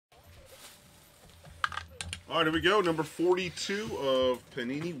All right, here we go. Number 42 of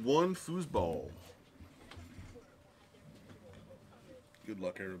Panini 1 Foosball. Good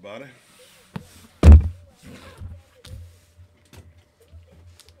luck, everybody.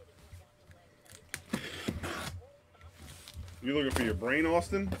 You looking for your brain,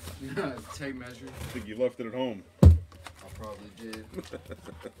 Austin? Tape measure. I think you left it at home. I probably did.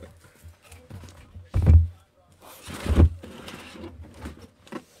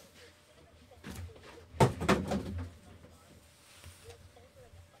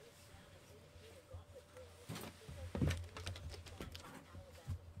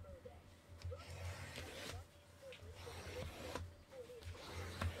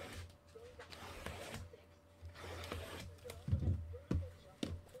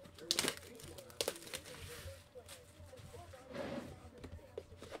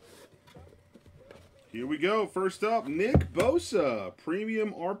 Here we go. First up, Nick Bosa.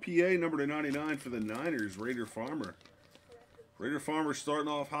 Premium RPA number to 99 for the Niners. Raider Farmer. Raider Farmer starting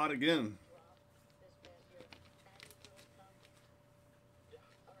off hot again.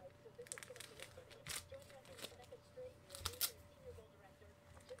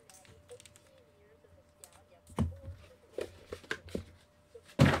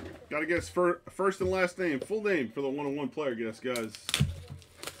 Got to guess first and last name, full name for the one-on-one player guess, guys.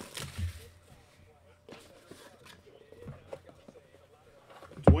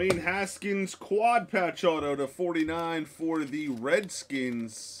 Dwayne Haskins quad patch auto to 49 for the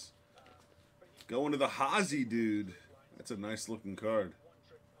Redskins. Going to the Hazy dude. That's a nice looking card.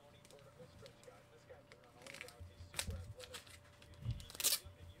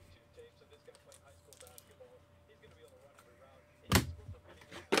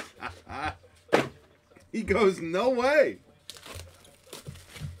 He goes, no way.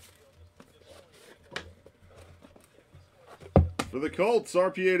 For the Colts,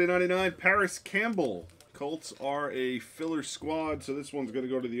 RPA to 99, Paris Campbell. Colts are a filler squad, so this one's going to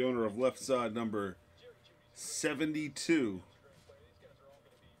go to the owner of left side number 72.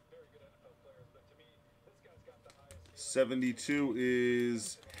 72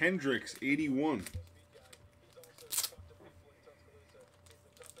 is Hendricks, 81.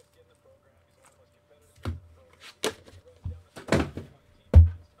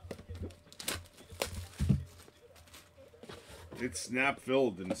 It's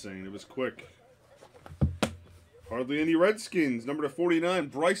snap-filled, insane. It was quick. Hardly any Redskins. Number to 49,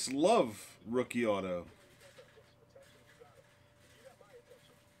 Bryce Love, rookie auto.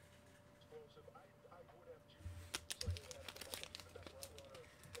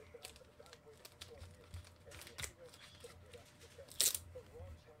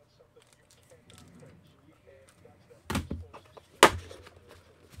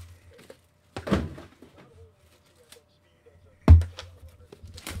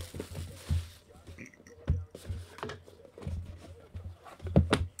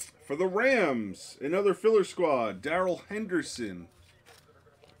 For the Rams, another filler squad, Darrell Henderson.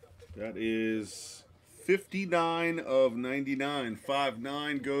 That is 59 of 99.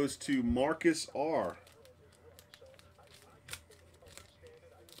 5-9 goes to Marcus R.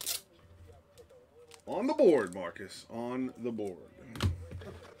 On the board, Marcus. On the board.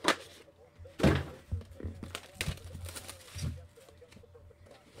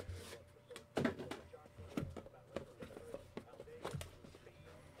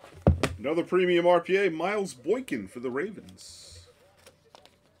 Another premium RPA, Miles Boykin for the Ravens.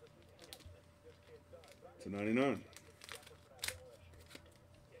 To 99.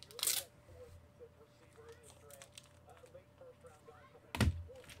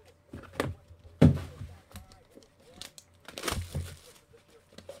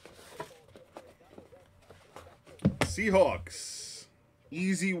 Seahawks.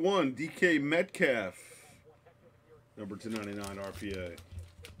 Easy one, DK Metcalf. Number 299 RPA.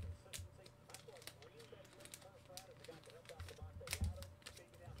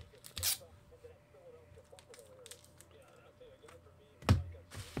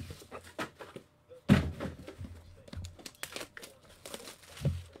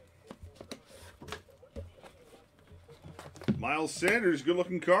 Miles Sanders,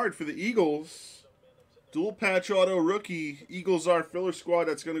 good-looking card for the Eagles. Dual patch auto rookie. Eagles are filler squad.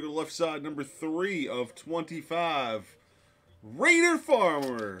 That's going to go to left side, number 3 of 25. Raider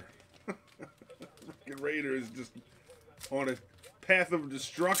Farmer. Raider is just on a path of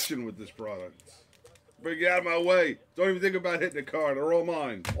destruction with this product. But get out of my way. Don't even think about hitting the card. They're all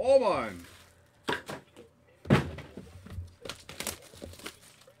mine. All mine.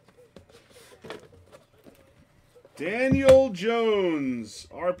 Daniel Jones,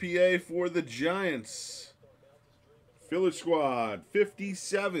 RPA for the Giants. Filler squad,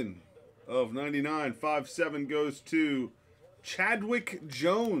 57. of 99. 5-7 goes to Chadwick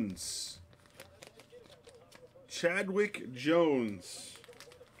Jones. Chadwick Jones.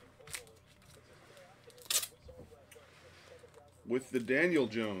 With the Daniel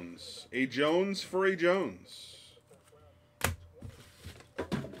Jones. A Jones for a Jones.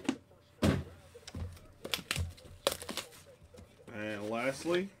 And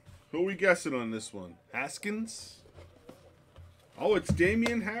lastly, who are we guessing on this one? Haskins? Oh, it's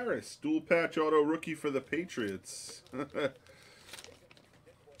Damian Harris. Dual patch auto rookie for the Patriots.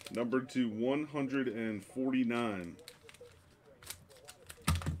 Numbered to 149.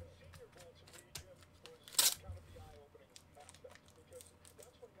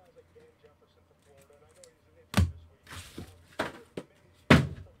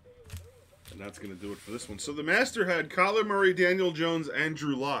 And that's going to do it for this one. So the Master had Kyler Murray, Daniel Jones, and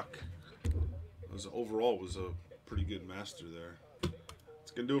Drew Lock. Overall was a pretty good Master there.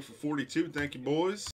 It's going to do it for 42. Thank you, boys.